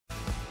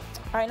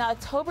All right, now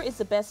October is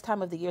the best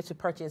time of the year to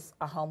purchase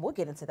a home. We'll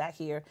get into that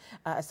here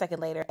a second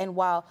later. And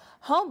while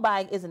home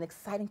buying is an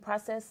exciting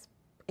process,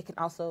 it can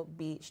also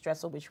be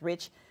stressful, which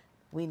Rich,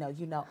 we know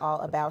you know all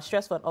about.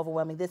 Stressful and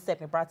overwhelming. This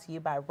segment brought to you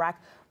by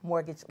Rock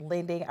Mortgage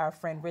Lending. Our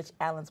friend Rich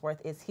Allensworth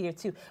is here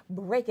to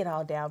break it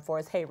all down for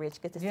us. Hey,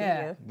 Rich, good to see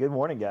you. Good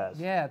morning, guys.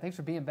 Yeah, thanks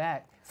for being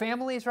back.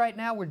 Families right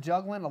now, we're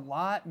juggling a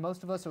lot.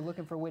 Most of us are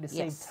looking for a way to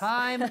save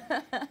time,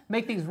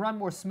 make things run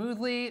more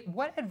smoothly.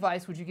 What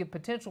advice would you give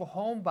potential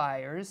home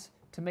buyers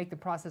to make the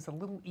process a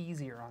little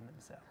easier on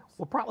themselves?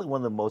 Well, probably one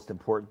of the most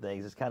important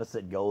things is kind of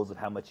set goals of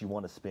how much you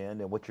want to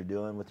spend and what you're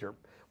doing with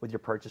your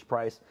purchase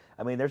price.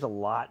 I mean, there's a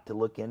lot to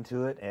look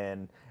into it,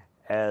 and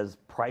as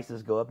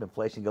prices go up,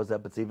 inflation goes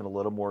up, it's even a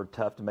little more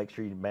tough to make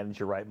sure you manage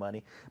your right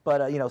money.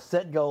 But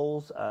set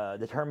goals,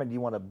 determine do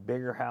you want a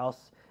bigger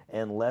house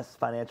and less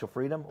financial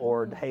freedom,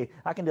 or hey,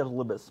 I can do it a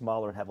little bit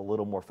smaller and have a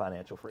little more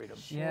financial freedom.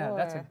 Sure.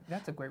 Yeah,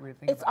 that's a great way to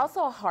think It's about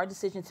also a hard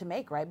decision to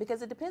make, right?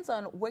 Because it depends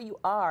on where you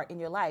are in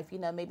your life. You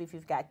know, maybe if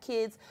you've got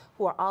kids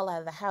who are all out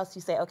of the house,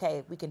 you say,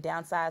 okay, we can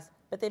downsize,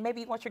 but then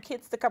maybe you want your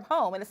kids to come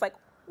home, and it's like,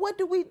 what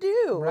do we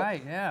do?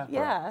 Right, yeah.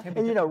 Yeah.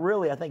 And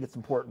really, I think it's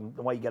important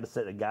the way you got to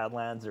set the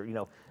guidelines,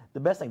 or the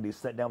best thing to do is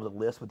sit down with a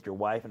list with your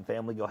wife and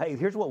family. Go, hey,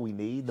 here's what we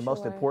need. The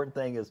most important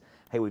thing is,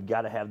 hey, we've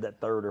got to have that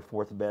third or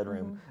fourth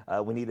bedroom.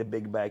 We need a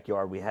big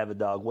backyard. We have a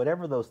dog.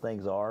 Whatever those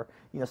things are,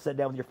 sit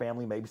down with your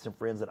family, maybe some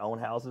friends that own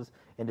houses,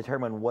 and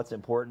determine what's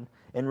important.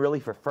 And really,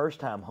 for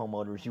first-time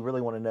homeowners, you really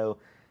want to know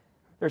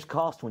there's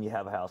cost when you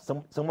have a house.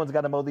 Someone's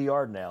got to mow the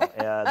yard now.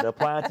 The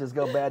appliances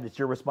go bad. It's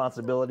your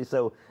responsibility.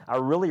 So I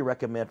really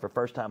recommend for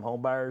first-time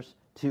home buyers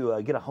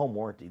to get a home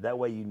warranty. That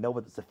way you know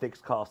it's a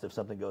fixed cost if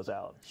something goes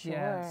out. Sure.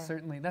 Yeah,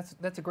 certainly.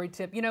 That's a great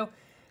tip.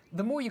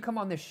 The more you come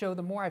on this show,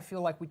 the more I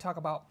feel like we talk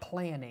about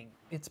planning.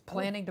 It's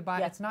planning to buy.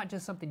 Yeah. It's not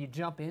just something you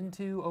jump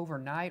into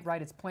overnight,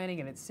 right? It's planning,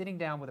 and it's sitting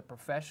down with a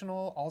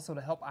professional also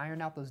to help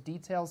iron out those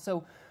details.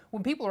 So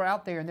when people are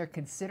out there and they're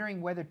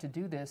considering whether to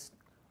do this,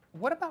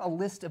 what about a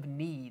list of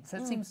needs?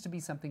 That seems to be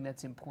something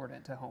that's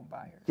important to home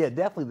buyers. Yeah,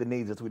 definitely the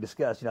needs, as we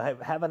discussed.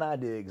 Have an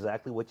idea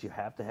exactly what you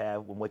have to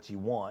have and what you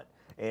want,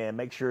 and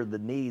make sure the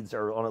needs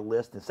are on a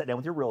list, and sit down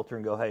with your realtor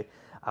and go, hey,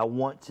 I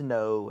want to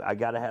know, I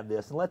got to have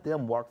this, and let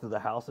them walk through the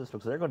houses,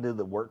 because they're going to do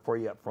the work for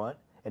you up front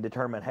and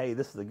determine, hey,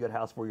 this is a good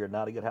house for you or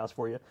not a good house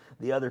for you.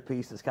 The other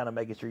piece is kind of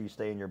making sure you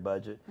stay in your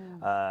budget.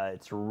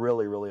 It's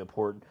really, really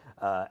important.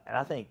 And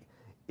I think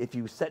if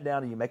you sit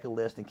down and you make a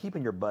list and keep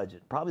in your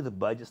budget, probably the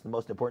budget's the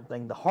most important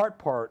thing. The hard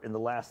part in the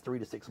last 3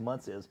 to 6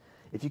 months is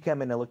if you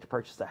come in and look to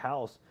purchase a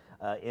house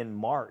in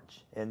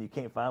March and you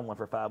can't find one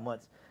for 5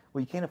 months, well,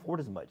 you can't afford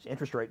as much.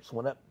 Interest rates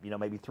went up,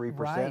 maybe 3%,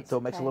 Right. so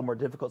it makes it a little more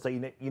difficult. So you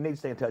need to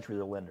stay in touch with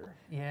your lender.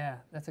 Yeah,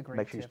 that's a great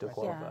Make sure you tip. still I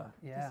think. qualify.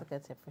 Yeah. That's a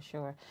good tip for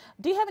sure.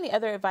 Do you have any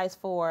other advice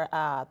for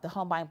the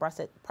home buying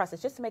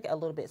process just to make it a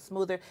little bit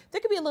smoother?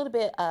 There could be a little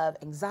bit of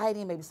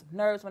anxiety, maybe some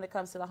nerves when it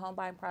comes to the home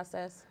buying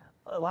process.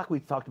 Like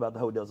we've talked about, the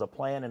whole deal is a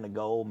plan and a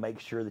goal. Make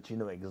sure that you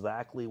know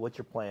exactly what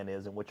your plan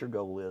is and what your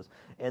goal is.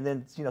 And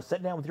then,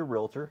 sit down with your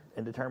realtor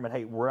and determine,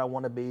 hey, where I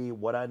want to be,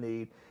 what I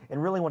need,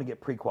 and really want to get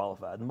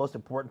pre-qualified. The most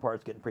important part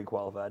is getting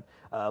pre-qualified.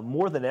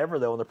 More than ever,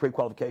 though, in the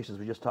pre-qualifications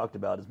we just talked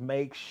about, is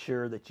make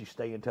sure that you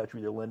stay in touch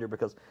with your lender,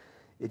 because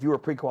if you were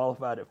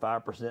pre-qualified at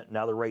 5%,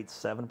 now the rate's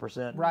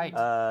 7%. Right.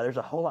 There's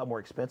a whole lot more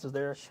expenses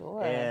there.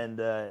 Sure.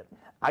 And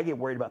I get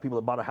worried about people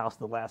that bought a house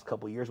in the last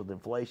couple of years with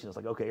inflation. It's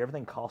like, okay,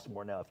 everything costs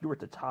more now. If you were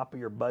at the top of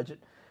your budget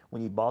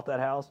when you bought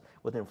that house,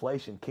 with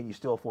inflation, can you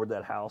still afford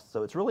that house?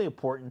 So it's really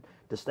important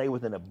to stay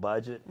within a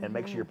budget and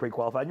make sure you're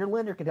pre-qualified. And your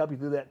lender can help you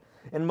do that.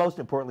 And most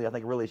importantly, I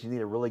think really is you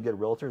need a really good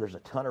realtor. There's a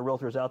ton of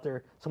realtors out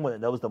there. Someone that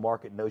knows the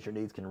market, knows your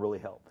needs, can really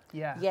help.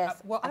 Yeah.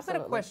 Yes, Well, I've got a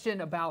absolutely.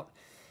 question about,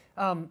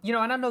 and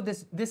I know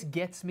this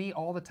gets me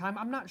all the time.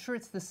 I'm not sure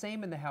it's the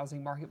same in the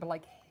housing market, but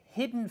like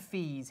hidden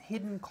fees,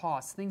 hidden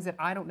costs, things that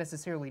I don't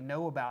necessarily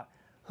know about.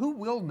 Who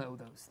will know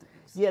those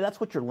things? Yeah, that's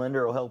what your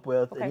lender will help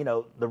with. Okay.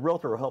 The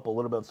realtor will help a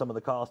little bit on some of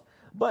the costs,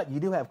 but you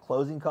do have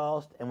closing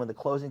costs, and when the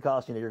closing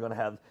costs, you're going to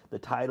have the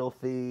title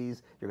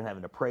fees, you're going to have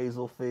an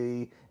appraisal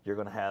fee, you're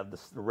going to have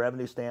the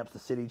revenue stamps, the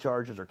city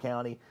charges or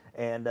county,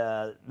 and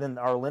then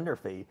our lender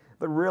fee.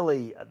 But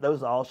really,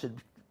 those all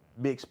should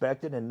be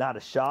expected and not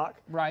a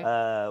shock.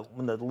 Right.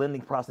 When the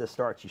lending process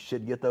starts, you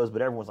should get those,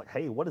 but everyone's like,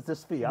 hey, what is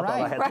this fee? I thought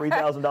I Right. had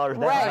 $3,000 down.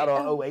 Right. How do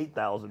I owe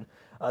 $8,000?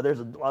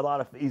 There's a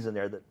lot of fees in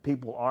there that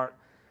people aren't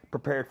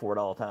prepared for at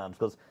all times,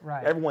 because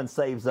Right. everyone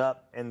saves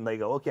up and they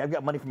go, okay, I've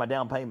got money for my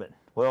down payment.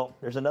 Well,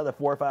 there's another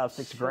 4 or 5,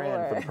 6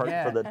 grand for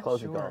the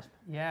closing sure. cost.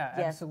 Yeah,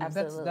 Yes, absolutely. That's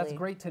absolutely.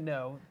 great to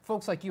know.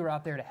 Folks like you are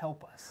out there to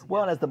help us.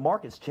 Well, and as the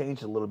market's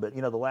changed a little bit,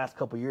 the last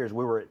couple of years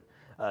we were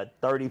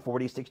at 30,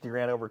 40, 60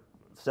 grand over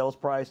sales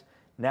price.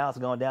 Now it's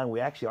gone down. We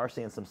actually are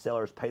seeing some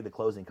sellers pay the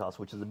closing costs,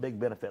 which is a big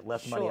benefit,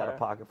 less money out of Sure.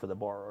 pocket for the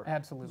borrower.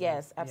 Absolutely.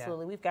 Yes, Yeah.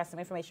 absolutely. We've got some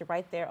information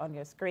right there on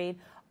your screen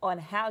on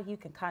how you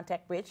can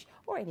contact Rich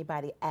or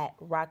anybody at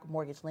Rock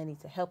Mortgage Lending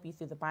to help you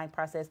through the buying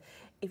process.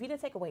 If you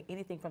didn't take away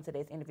anything from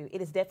today's interview,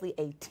 it is definitely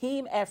a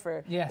team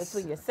effort Yes.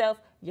 between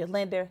yourself, your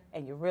lender,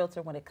 and your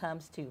realtor when it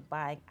comes to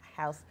buying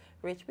a house.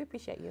 Rich, we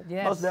appreciate you.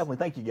 Yes. Most definitely.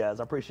 Thank you, guys.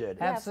 I appreciate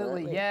it.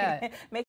 Absolutely. Yeah. Make